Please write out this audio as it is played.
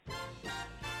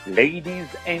Ladies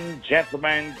and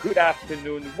gentlemen, good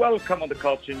afternoon. Welcome on the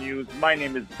Culture News. My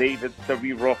name is David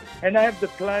Serero, and I have the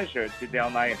pleasure today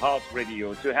on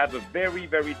iHeartRadio to have a very,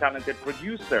 very talented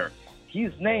producer.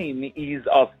 His name is,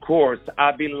 of course,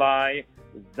 Abylay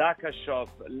Zhakashov.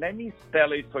 Let me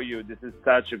spell it for you. This is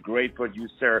such a great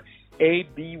producer.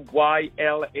 Abyly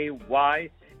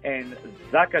and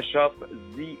Zhakashov,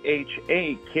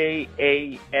 Zhakashov.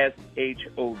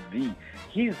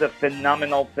 He's a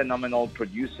phenomenal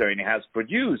producer, and he has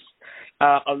produced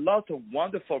a lot of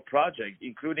wonderful projects,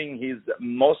 including his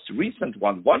most recent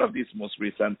one of his most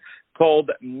recent,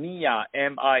 called Mia,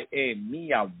 M-I-A,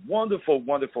 Mia,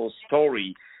 wonderful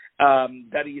story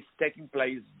that is taking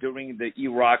place during the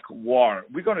Iraq War.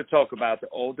 We're going to talk about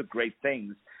all the great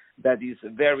things that is a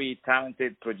very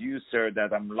talented producer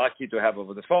that I'm lucky to have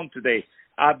over the phone today,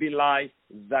 Abylay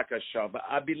Zhakashov.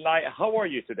 Abylay, how are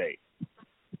you today?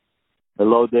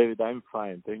 Hello, David. I'm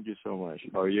fine. Thank you so much.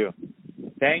 How are you?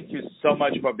 Thank you so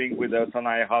much for being with us on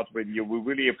iHeartRadio. We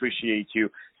really appreciate you.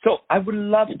 So I would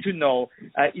love to know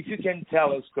if you can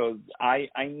tell us, because I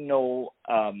know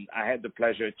I had the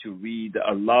pleasure to read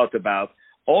a lot about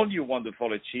all your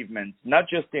wonderful achievements, not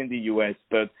just in the U.S.,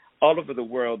 but all over the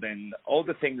world, and all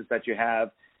the things that you have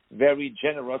very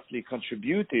generously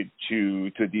contributed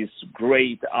to this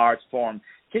great art form.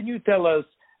 Can you tell us,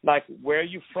 like, where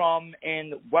you're from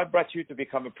and what brought you to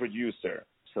become a producer?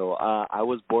 So I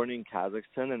was born in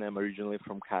Kazakhstan, and I'm originally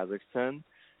from Kazakhstan.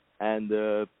 And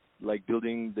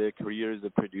building the career as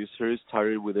a producer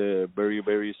started with a very,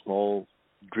 very small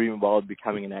dream about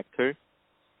becoming an actor.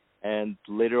 And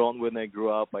later on, when I grew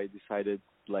up, I decided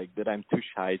that I'm too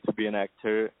shy to be an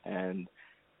actor, and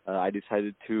I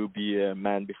decided to be a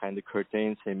man behind the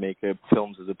curtains and make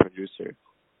films as a producer.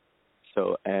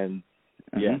 So, and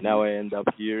now I end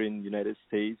up here in the United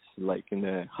States,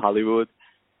 in Hollywood,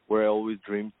 where I always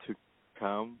dreamed to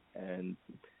come, and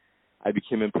I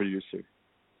became a producer.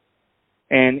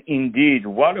 And indeed,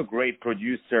 what a great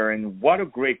producer, and what a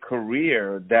great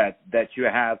career that you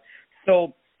have.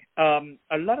 So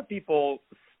a lot of people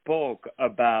spoke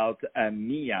about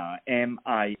Mia,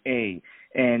 M-I-A,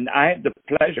 and I had the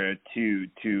pleasure to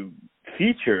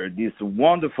feature this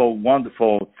wonderful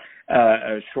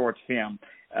short film.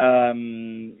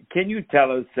 Can you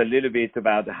tell us a little bit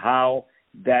about how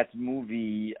that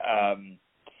movie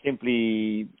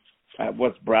simply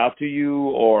was brought to you,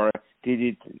 or did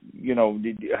it,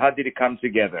 how did it come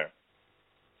together?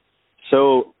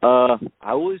 So I'm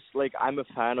a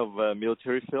fan of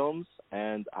military films,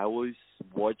 and I always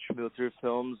watch military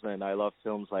films, and I love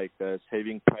films like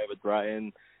Saving Private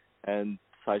Ryan and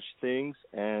such things.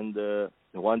 And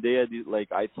one day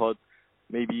I thought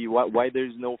maybe why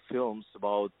there's no films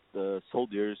about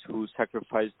soldiers who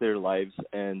sacrificed their lives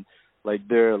and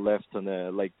they're left on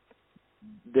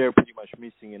they're pretty much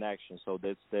missing in action. So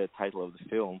that's the title of the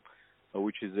film,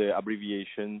 which is the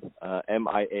abbreviation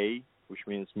MIA, which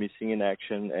means missing in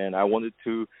action. And I wanted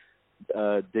to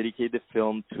dedicate the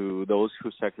film to those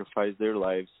who sacrificed their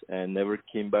lives and never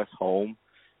came back home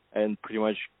and pretty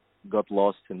much got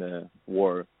lost in the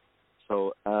war.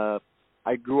 So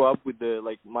I grew up with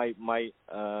my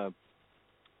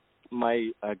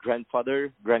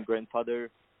grandfather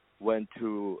went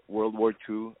to World War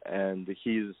II, and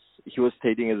he was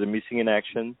stating as a missing in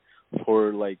action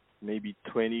for maybe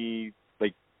 20,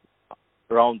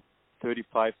 around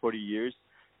 35, 40 years.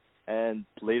 And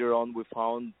later on, we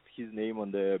found his name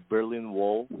on the Berlin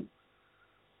Wall,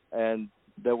 and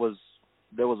that was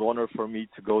honor for me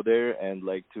to go there and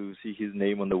to see his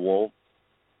name on the wall.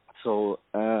 So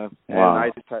wow. And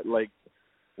I decided,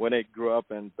 when I grew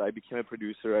up and I became a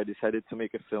producer, I decided to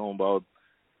make a film about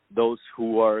those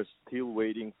who are still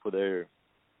waiting for their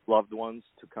loved ones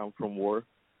to come from war.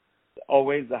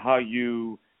 Always how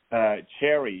you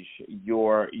cherish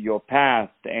your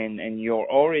past and your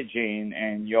origin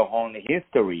and your own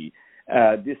history.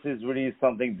 This is really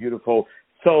something beautiful.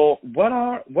 So what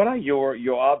are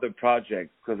your other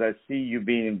projects? Because I see you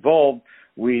being involved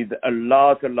with a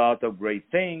lot of great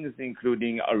things,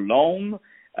 including Alone.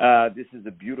 This is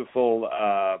a beautiful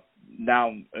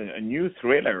now a new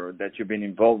thriller that you've been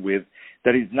involved with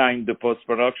that is now in the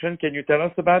post-production. Can you tell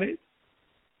us about it?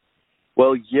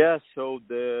 Well, yeah. So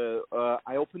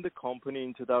I opened the company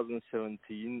in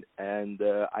 2017, and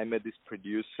I met this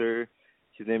producer.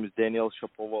 His name is Daniel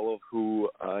Shapovalov, who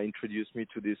introduced me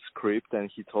to this script, and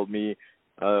he told me,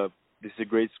 "This is a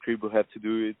great script. We'll have to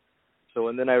do it." So,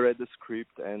 and then I read the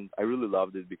script, and I really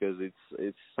loved it because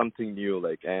it's something new,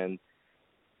 and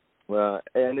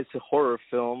it's a horror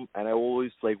film, and I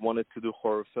always wanted to do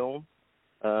horror film,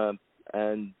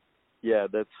 and yeah,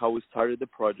 that's how we started the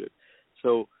project.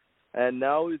 So And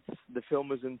now the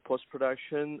film is in post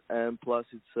production, and plus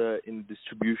it's in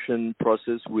distribution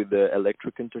process with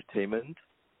Electric Entertainment.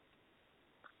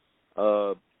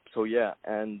 So yeah,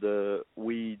 and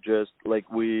we just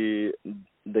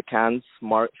the Cannes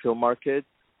film market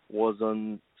was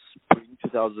on spring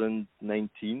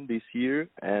 2019 this year,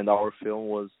 and our film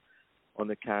was on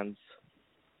the Cannes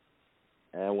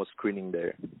and was screening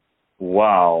there.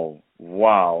 Wow,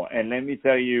 wow! And let me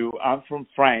tell you, I'm from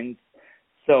France,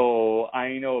 so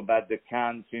I know about the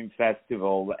Cannes Film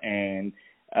Festival, and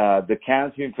the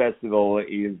Cannes Film Festival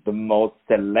is the most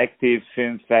selective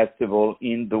film festival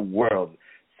in the world.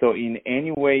 So in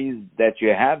any ways that you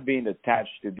have been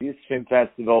attached to this film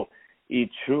festival, it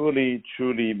truly,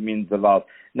 truly means a lot.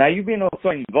 Now, you've been also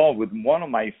involved with one of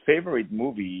my favorite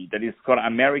movies that is called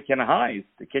American Heist.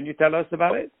 Can you tell us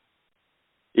about it?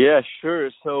 Yeah,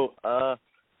 sure. So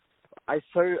I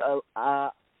started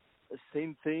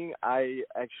same thing. I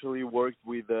actually worked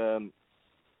with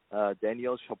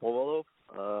Daniel Shapovalov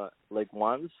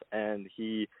once, and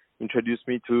he introduced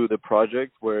me to the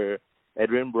project where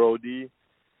Adrian Brody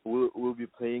will be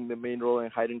playing the main role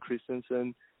and Hayden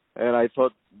Christensen. And I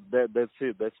thought that's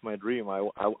it. That's my dream. I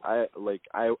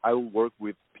will work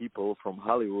with people from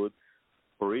Hollywood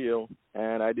for real,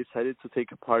 and I decided to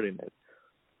take a part in it.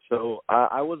 So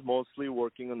I was mostly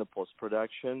working on the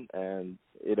post-production, and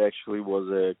it actually was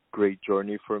a great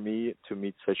journey for me to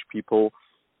meet such people,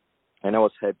 and I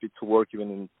was happy to work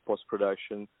even in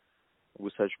post-production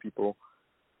with such people.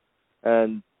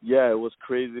 And yeah, it was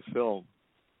crazy film.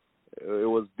 It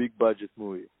was big budget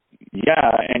movie.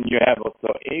 Yeah, and you have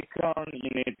also Akon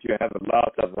in it. You have a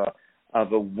lot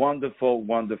of a wonderful,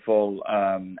 wonderful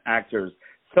actors.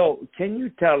 So, can you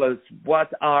tell us what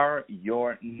are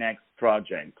your next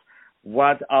projects?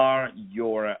 What are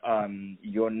your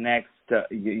next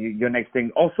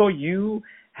thing? Also, you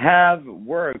have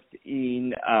worked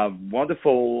in a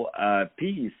wonderful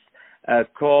piece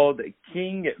called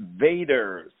King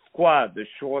Vader Squad, the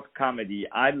short comedy.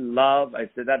 I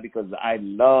said that because I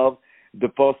love the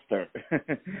poster.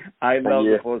 I love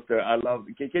the poster.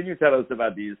 Can you tell us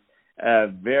about this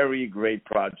very great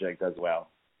project as well?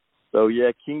 So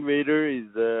yeah, King Vader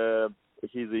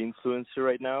he's an influencer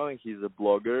right now, and he's a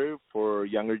blogger for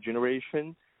younger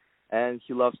generation, and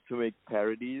he loves to make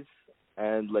parodies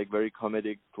and very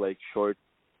comedic, short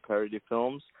parody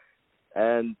films.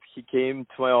 And he came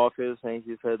to my office and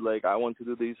he said I want to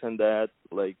do this and that.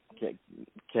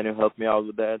 Can you help me out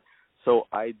with that? So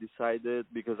I decided,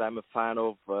 because I'm a fan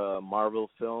of Marvel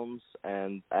films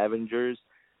and Avengers,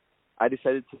 I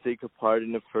decided to take a part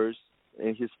in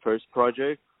his first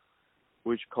project,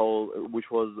 which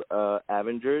was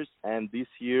Avengers. And this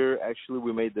year, actually,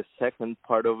 we made the second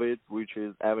part of it, which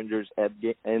is Avengers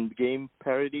Endgame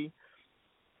parody.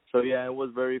 So yeah, it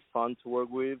was very fun to work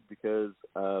with, because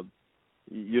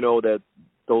you know that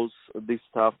this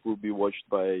stuff will be watched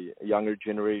by younger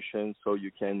generations, so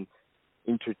you can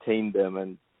entertain them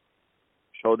and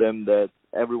show them that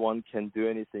everyone can do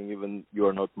anything, even you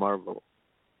are not Marvel.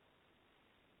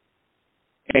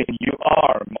 And you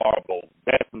are Marvel,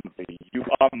 definitely. You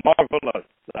are marvelous,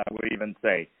 I would even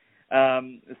say.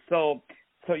 So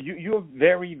you're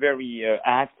very, very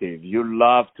active. You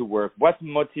love to work. What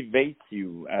motivates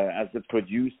you as a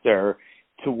producer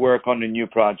to work on a new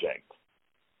project?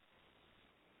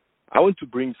 I want to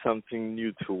bring something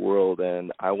new to the world,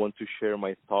 and I want to share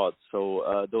my thoughts. So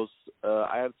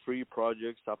I have 3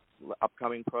 projects,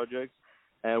 upcoming projects,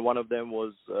 and one of them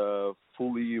was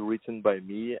fully written by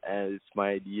me, and it's my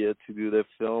idea to do the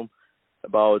film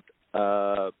about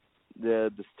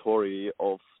the story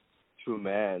of 2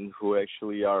 men who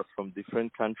actually are from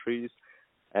different countries,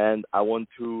 and I want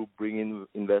to bring in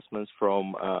investments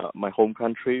from my home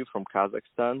country, from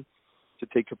Kazakhstan, to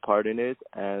take a part in it,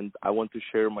 and I want to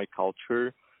share my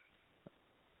culture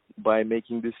by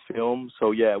making this film. So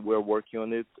yeah, we're working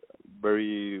on it,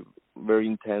 very, very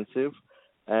intensive,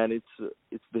 and it's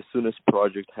the soonest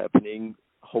project happening,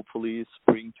 hopefully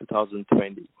spring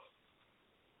 2020.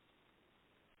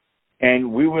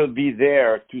 And we will be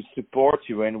there to support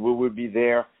you, and we will be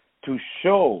there to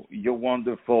show your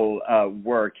wonderful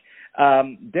work.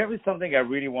 There is something I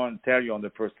really want to tell you on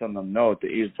the personal note,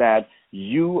 is that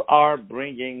you are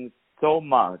bringing so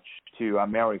much to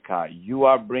America. You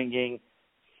are bringing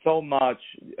so much,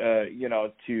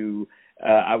 to,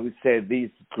 I would say,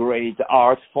 this great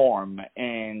art form.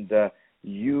 And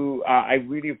I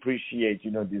really appreciate,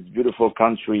 this beautiful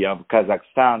country of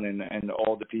Kazakhstan and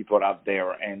all the people out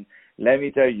there. And let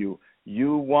me tell you,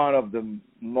 you one of the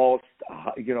most,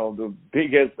 the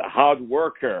biggest hard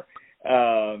worker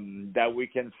that we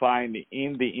can find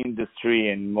in the industry,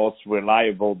 and most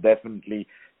reliable, definitely.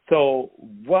 So,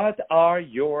 what are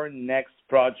your next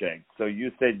projects? So,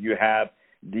 you said you have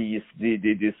this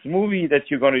movie that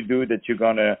you're going to do, that you're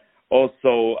going to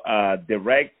also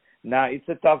direct. Now, it's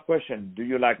a tough question. Do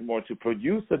you like more to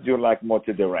produce or do you like more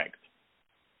to direct?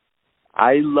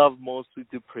 I love mostly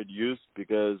to produce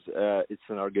because it's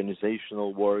an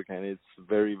organizational work and it's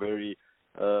very, very.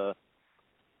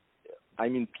 I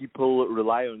mean, people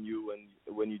rely on you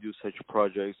when you do such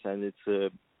projects, and it's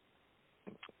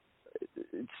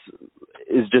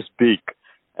just big,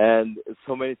 and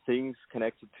so many things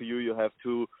connected to you. You have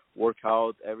to work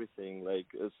out everything, like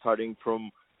starting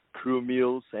from crew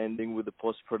meals, ending with the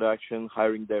post-production,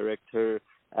 hiring director,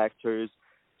 actors.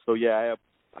 So yeah,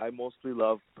 I mostly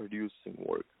love producing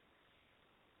work.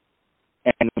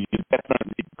 And you're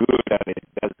definitely good at it.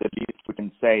 That's the least we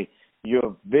can say. You're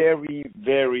a very,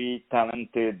 very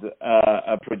talented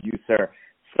producer.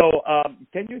 So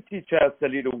can you teach us a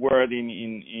little word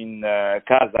in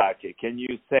Kazakh? Can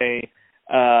you say,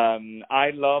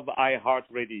 I love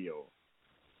iHeartRadio?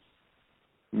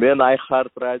 Мен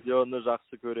iHeart Radio'nu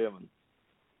жақсы көремін.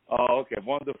 Oh, okay,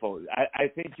 wonderful. I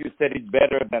think you said it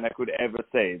better than I could ever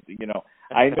say it. You know,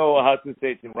 I know how to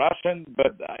say it in Russian,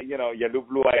 but, я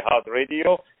люблю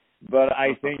iHeartRadio, but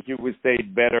I think you would say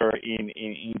it better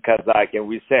in Kazakh. And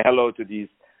we say hello to these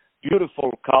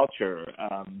beautiful culture,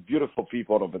 beautiful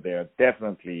people over there,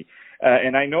 definitely.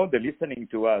 And I know they're listening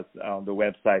to us on the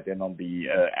website and on the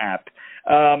app.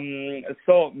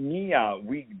 So, Mia,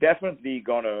 we definitely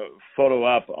going to follow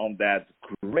up on that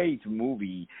great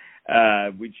movie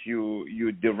which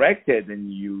you directed,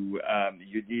 and you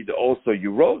did also,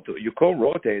 you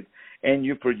co-wrote it, and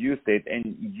you produced it,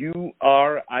 and you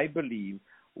are, I believe,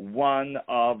 one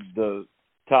of the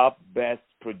top best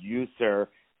producer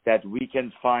that we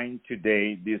can find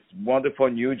today. This wonderful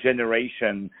new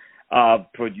generation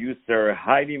of producer,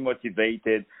 highly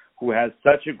motivated, who has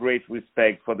such a great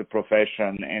respect for the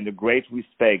profession and a great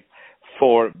respect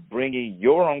for bringing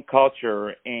your own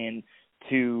culture and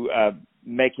to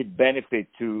make it benefit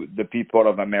to the people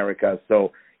of America.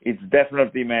 So it's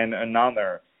definitely, man, an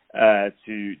honor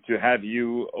to have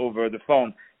you over the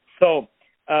phone. So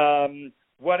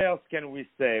what else can we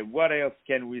say? What else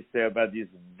can we say about this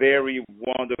very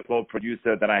wonderful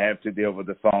producer that I have today over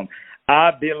the phone?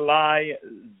 Abylay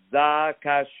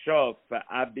Zhakashov.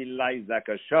 Abylay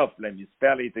Zhakashov. Let me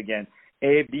spell it again.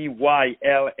 Abyllay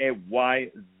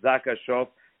Zhakashov. Zhakashov.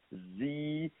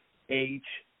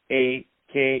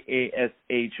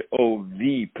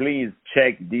 Please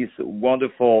check this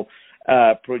wonderful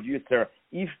producer.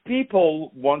 If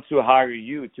people want to hire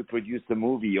you to produce a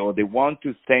movie, or they want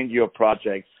to send you a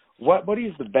project, what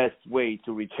is the best way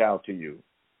to reach out to you?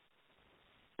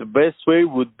 The best way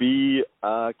would be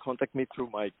contact me through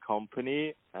my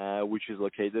company, which is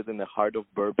located in the heart of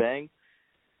Burbank,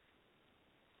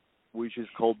 which is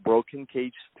called Broken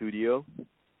Cage Studio.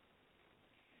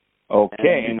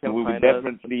 Okay, and we will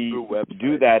definitely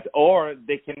do that. Or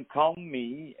they can call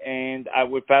me, and I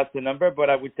will pass the number, but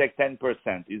I will take 10%.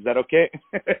 Is that okay?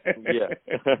 Yeah,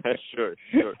 sure.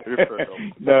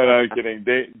 No, I'm kidding.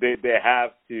 They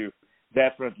have to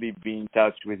definitely be in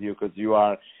touch with you, because you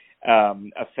are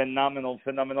a phenomenal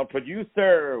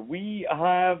producer. We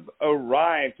have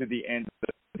arrived to the end of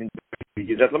the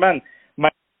interview, gentlemen.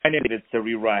 My name is David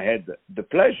Serero. I had the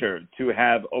pleasure to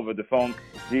have over the phone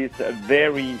this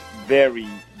very, very,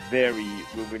 very,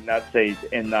 we will not say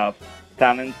it enough,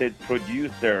 talented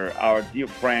producer, our dear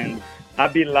friend,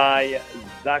 Abylay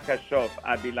Zhakashov.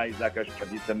 Abylay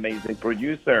Zhakashov, this amazing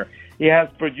producer. He has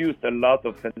produced a lot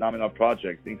of phenomenal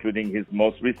projects, including his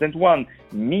most recent one,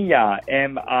 Mia,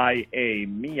 M-I-A,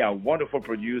 Mia, wonderful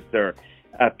producer.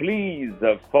 Please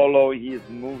follow his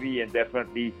movie and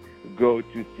definitely go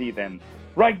to see them.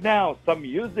 Right now, some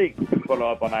music to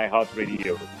follow up on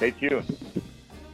iHeartRadio. Stay tuned.